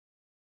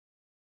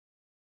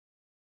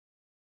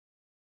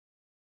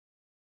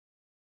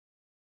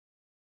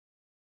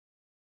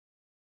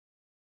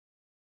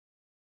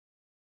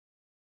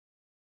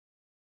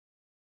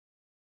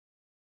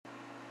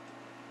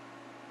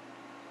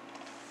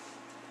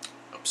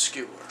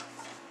obscure.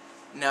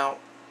 Now,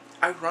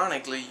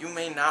 ironically, you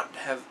may not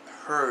have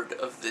heard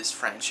of this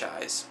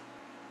franchise.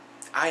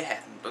 I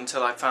hadn't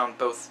until I found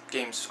both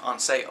games on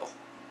sale.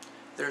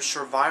 They're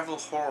survival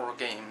horror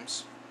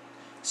games,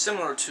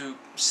 similar to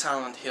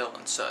Silent Hill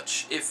and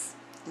such, if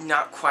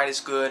not quite as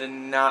good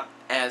and not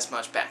as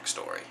much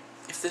backstory.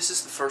 If this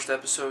is the first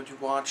episode you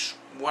watch,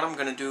 what I'm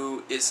going to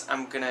do is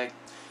I'm going to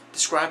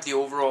describe the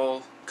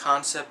overall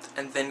concept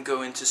and then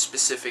go into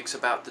specifics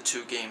about the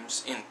two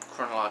games in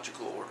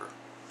chronological order.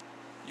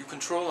 You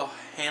control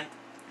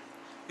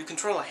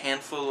a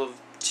handful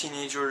of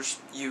teenagers,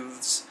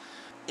 youths,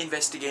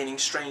 investigating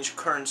strange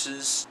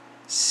occurrences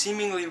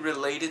seemingly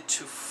related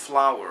to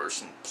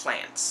flowers and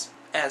plants.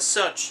 As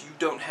such, you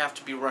don't have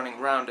to be running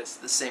around as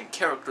the same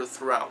character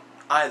throughout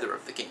either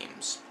of the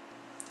games.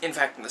 In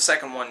fact, in the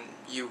second one,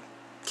 you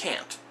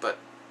can't, but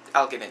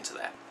I'll get into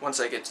that once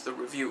I get to the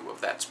review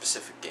of that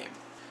specific game.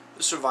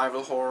 The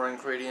survival horror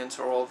ingredients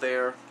are all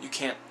there. You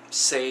can't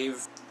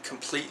save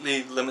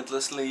completely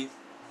limitlessly.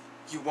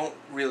 You won't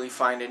really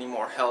find any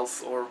more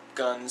health or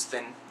guns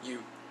than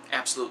you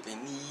absolutely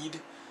need,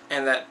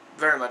 and that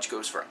very much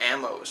goes for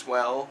ammo as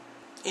well.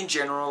 In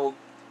general,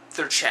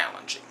 they're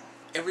challenging.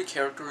 Every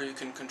character you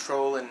can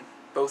control in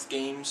both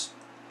games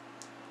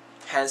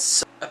has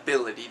some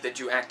ability that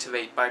you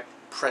activate by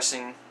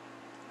pressing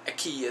a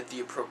key at the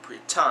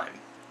appropriate time.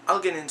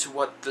 I'll get into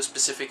what the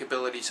specific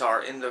abilities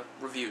are in the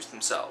reviews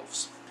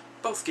themselves.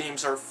 Both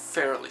games are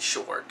fairly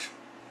short.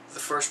 The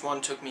first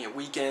one took me a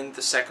weekend,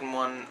 the second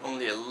one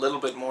only a little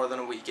bit more than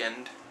a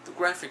weekend. The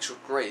graphics are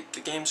great. The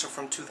games are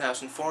from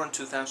 2004 and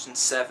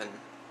 2007,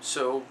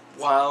 so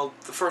while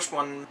the first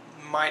one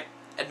might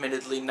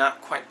admittedly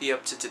not quite be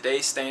up to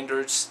today's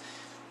standards,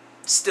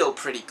 still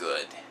pretty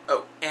good.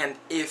 Oh, and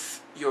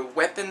if your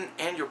weapon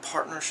and your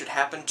partner should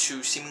happen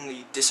to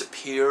seemingly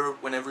disappear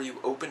whenever you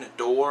open a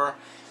door,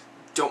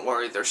 don't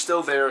worry, they're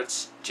still there,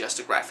 it's just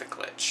a graphic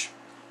glitch.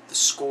 The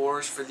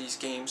scores for these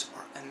games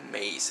are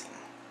amazing.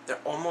 They're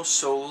almost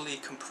solely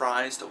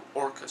comprised of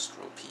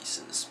orchestral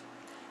pieces,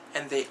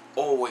 and they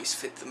always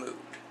fit the mood.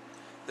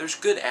 There's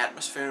good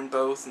atmosphere in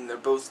both, and they're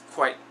both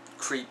quite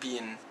creepy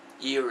and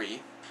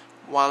eerie.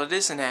 While it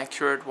is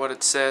inaccurate what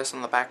it says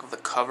on the back of the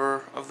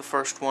cover of the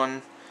first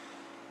one,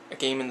 a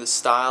game in the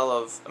style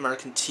of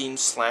American teen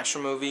slasher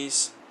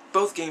movies,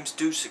 both games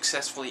do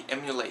successfully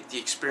emulate the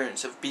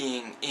experience of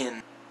being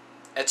in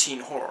a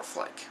teen horror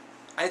flick.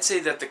 I'd say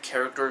that the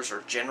characters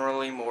are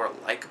generally more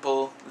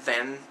likable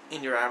than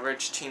in your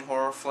average teen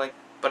horror flick,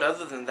 but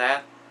other than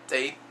that,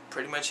 they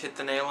pretty much hit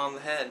the nail on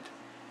the head.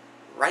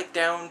 Right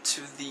down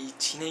to the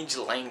teenage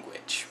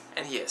language.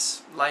 And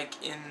yes,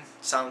 like in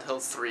Silent Hill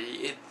 3,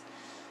 it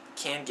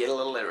can get a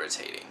little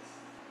irritating.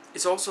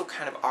 It's also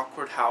kind of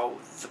awkward how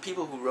the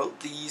people who wrote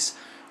these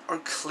are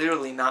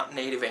clearly not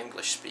native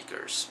English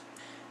speakers.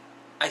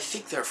 I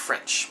think they're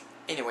French.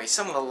 Anyway,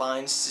 some of the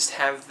lines just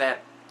have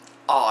that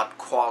odd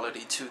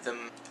quality to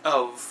them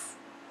of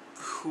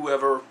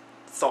whoever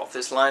thought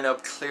this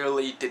lineup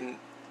clearly didn't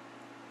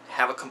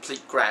have a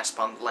complete grasp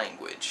on the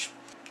language.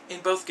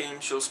 In both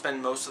games, you'll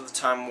spend most of the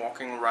time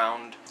walking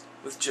around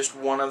with just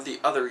one of the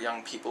other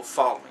young people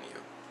following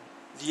you.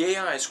 The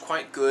AI is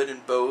quite good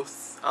in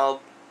both.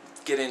 I'll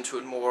get into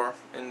it more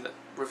in the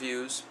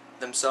reviews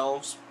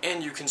themselves.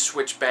 And you can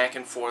switch back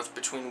and forth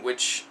between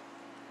which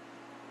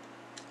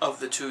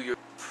of the two you're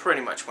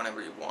pretty much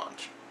whenever you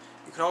want.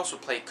 You can also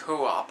play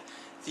co-op.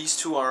 These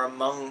two are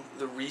among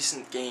the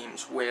recent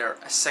games where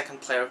a second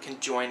player can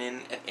join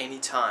in at any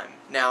time.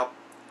 Now,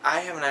 I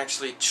haven't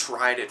actually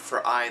tried it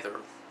for either,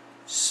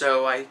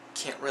 so I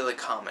can't really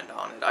comment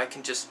on it. I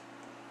can just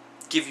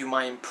give you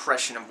my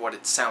impression of what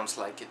it sounds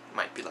like it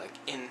might be like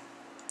in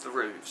the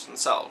reviews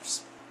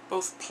themselves.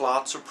 Both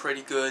plots are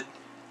pretty good.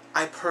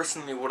 I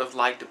personally would have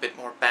liked a bit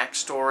more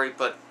backstory,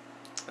 but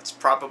it's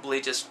probably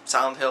just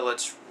Silent Hill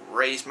that's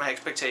raised my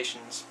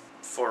expectations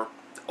for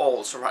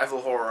all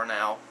survival horror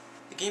now.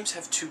 The games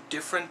have two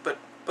different, but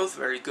both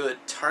very good,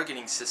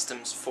 targeting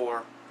systems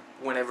for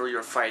whenever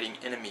you're fighting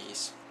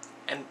enemies.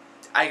 And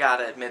I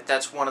gotta admit,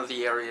 that's one of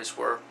the areas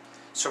where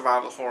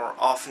survival horror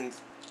often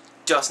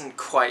doesn't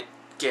quite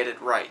get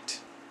it right,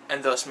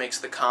 and thus makes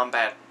the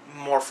combat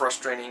more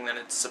frustrating than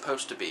it's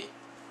supposed to be.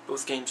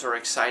 Both games are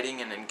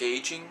exciting and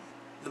engaging.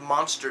 The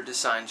monster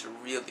designs are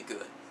really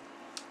good,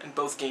 and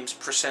both games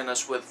present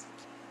us with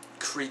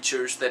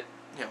creatures that,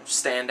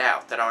 stand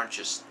out, that aren't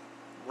just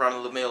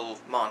run-of-the-mill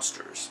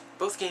monsters.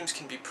 Both games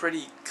can be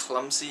pretty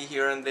clumsy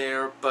here and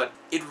there, but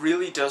it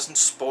really doesn't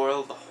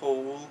spoil the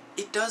whole.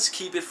 It does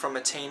keep it from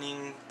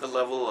attaining the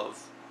level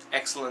of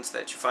excellence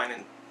that you find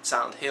in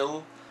Silent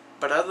Hill,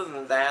 but other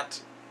than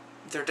that,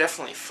 they're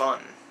definitely fun.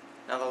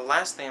 Now, the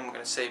last thing I'm going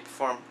to say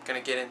before I'm going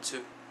to get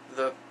into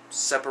the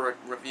separate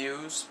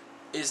reviews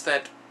is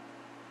that,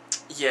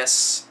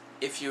 yes,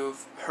 if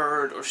you've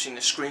heard or seen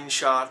a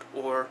screenshot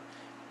or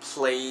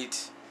played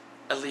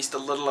at least a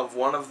little of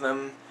one of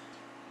them,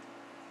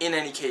 in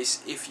any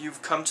case, if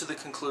you've come to the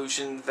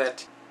conclusion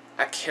that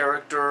a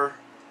character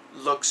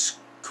looks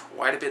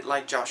quite a bit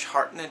like Josh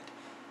Hartnett,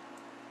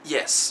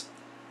 yes,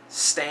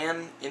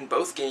 Stan in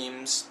both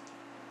games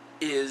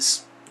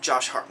is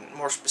Josh Hartnett.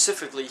 More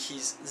specifically,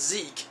 he's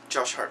Zeke,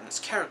 Josh Hartnett's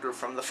character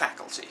from The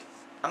Faculty.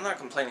 I'm not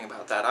complaining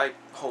about that. I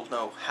hold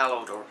no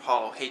hallowed or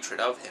hollow hatred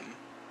of him.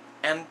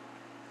 And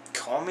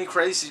call me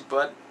crazy,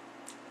 but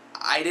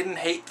I didn't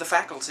hate The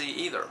Faculty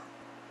either.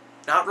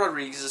 Not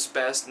Rodriguez's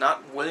best,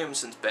 not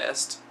Williamson's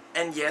best.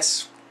 And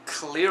yes,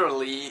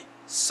 clearly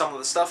some of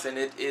the stuff in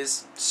it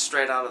is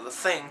straight out of The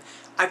Thing.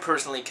 I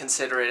personally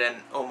consider it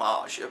an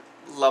homage, a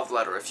love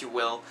letter, if you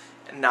will,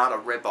 and not a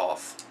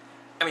rip-off.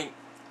 I mean,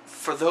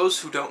 for those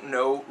who don't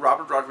know,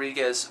 Robert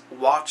Rodriguez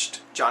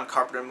watched John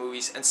Carpenter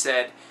movies and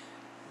said,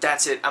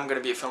 "That's it, I'm going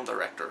to be a film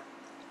director."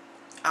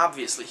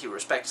 Obviously, he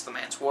respects the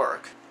man's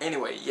work.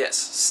 Anyway, yes,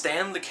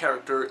 Stan the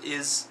character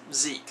is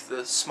Zeke,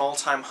 the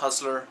small-time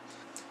hustler,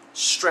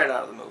 straight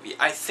out of the movie.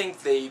 I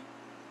think they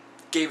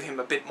gave him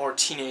a bit more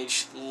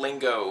teenage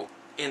lingo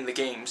in the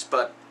games,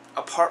 but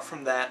apart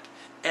from that,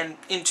 and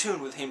in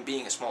tune with him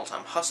being a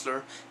small-time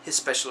hustler, his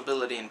special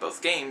ability in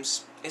both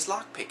games is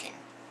lockpicking.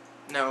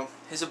 No,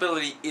 his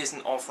ability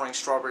isn't offering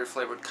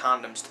strawberry-flavored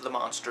condoms to the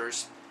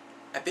monsters.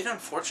 A bit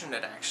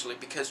unfortunate, actually,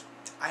 because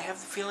I have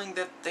the feeling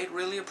that they'd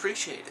really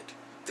appreciate it.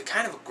 The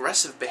kind of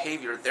aggressive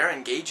behavior they're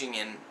engaging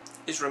in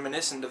is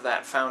reminiscent of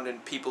that found in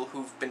people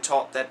who've been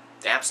taught that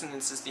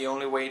abstinence is the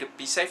only way to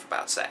be safe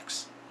about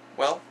sex.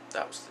 Well,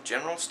 that was the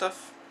general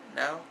stuff.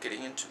 Now,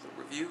 getting into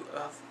the review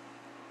of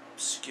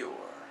Obscure.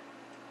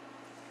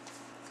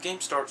 The game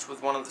starts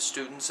with one of the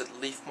students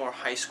at Leafmore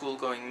High School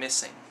going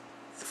missing.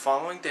 The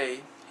following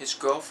day, his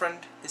girlfriend,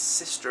 his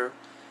sister,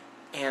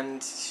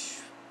 and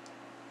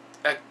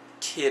a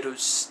kid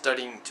who's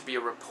studying to be a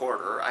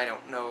reporter. I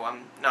don't know,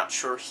 I'm not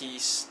sure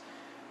he's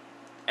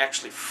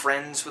actually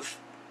friends with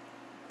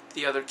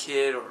the other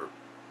kid, or...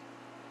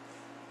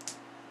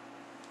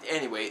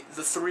 Anyway,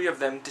 the three of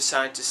them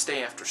decide to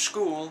stay after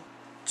school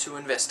to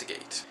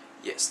investigate.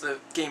 Yes, the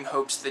game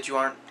hopes that you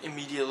aren't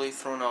immediately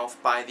thrown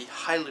off by the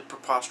highly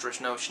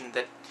preposterous notion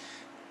that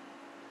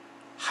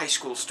high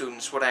school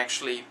students would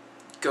actually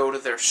go to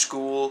their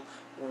school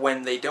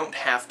when they don't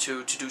have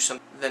to do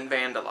something than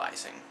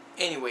vandalizing.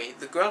 Anyway,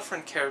 the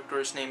girlfriend character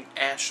is named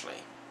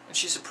Ashley, and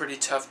she's a pretty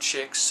tough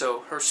chick,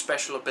 so her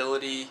special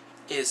ability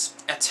is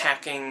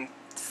attacking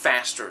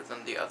faster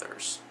than the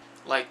others.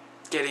 Like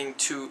getting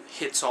 2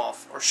 hits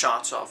off or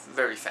shots off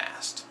very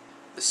fast.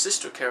 The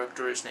sister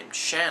character is named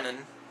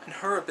Shannon, and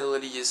her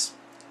ability is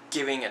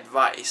giving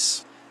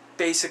advice.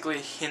 Basically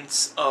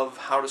hints of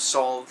how to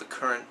solve the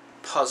current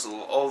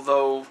puzzle,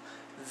 although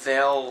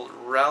they'll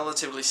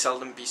relatively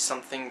seldom be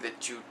something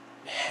that you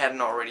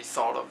hadn't already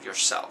thought of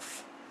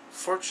yourself.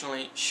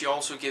 Fortunately, she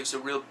also gives a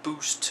real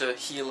boost to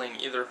healing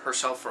either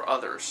herself or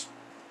others.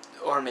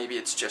 Or maybe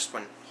it's just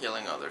when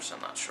healing others,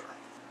 I'm not sure.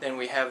 Then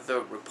we have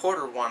the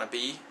reporter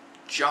wannabe,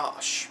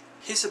 Josh.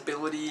 His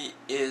ability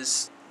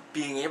is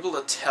being able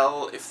to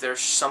tell if there's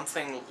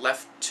something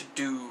left to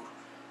do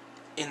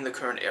in the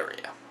current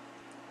area.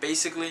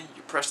 Basically,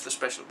 you press the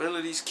special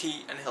abilities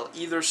key and he'll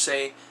either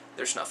say,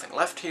 "There's nothing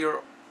left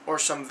here," or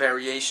some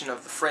variation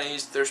of the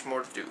phrase, "There's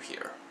more to do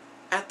here."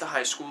 At the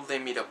high school, they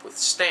meet up with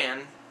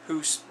Stan,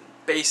 who's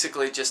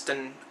basically just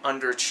an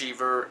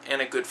underachiever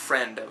and a good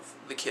friend of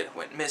the kid who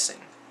went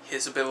missing.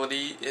 His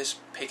ability is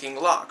picking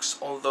locks,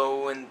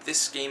 although in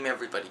this game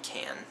everybody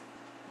can.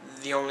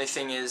 The only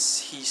thing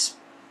is he's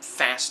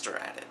faster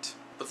at it.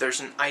 But there's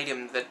an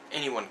item that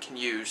anyone can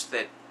use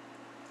that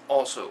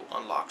also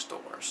unlocks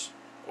doors,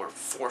 or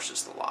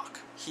forces the lock.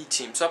 He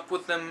teams up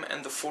with them,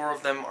 and the 4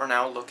 of them are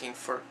now looking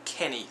for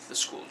Kenny, the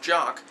school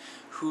jock,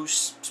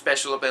 whose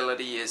special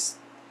ability is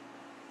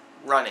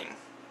running.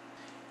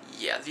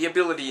 Yeah, the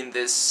ability in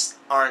this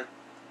aren't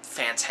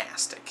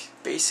fantastic.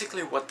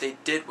 Basically what they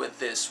did with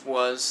this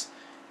was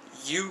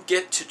you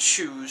get to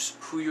choose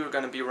who you're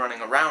going to be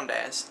running around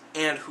as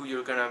and who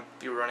you're going to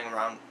be running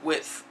around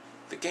with.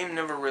 The game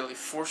never really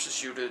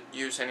forces you to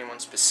use anyone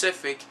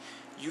specific.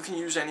 You can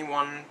use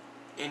anyone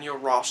in your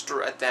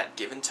roster at that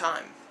given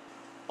time.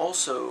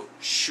 Also,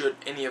 should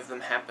any of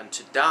them happen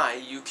to die,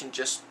 you can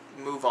just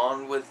move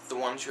on with the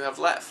ones you have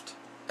left.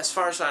 As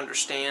far as I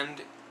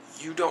understand,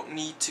 you don't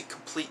need to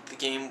complete the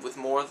game with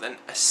more than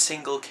a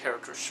single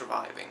character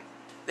surviving.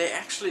 They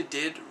actually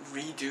did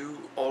redo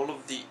all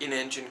of the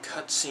in-engine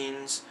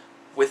cutscenes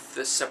with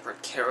the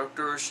separate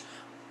characters,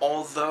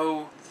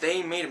 although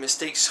they made a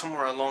mistake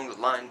somewhere along the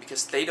line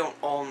because they don't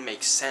all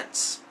make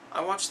sense.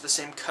 I watched the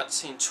same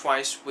cutscene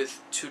twice with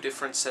 2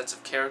 different sets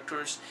of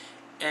characters,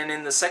 and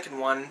in the second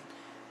one,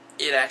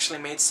 it actually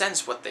made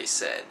sense what they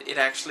said. It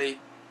actually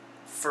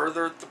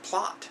furthered the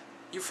plot.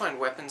 You find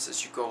weapons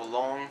as you go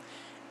along,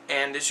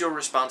 and it's your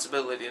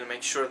responsibility to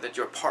make sure that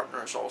your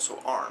partner is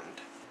also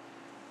armed.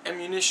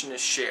 Ammunition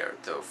is shared,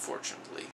 though, fortunately.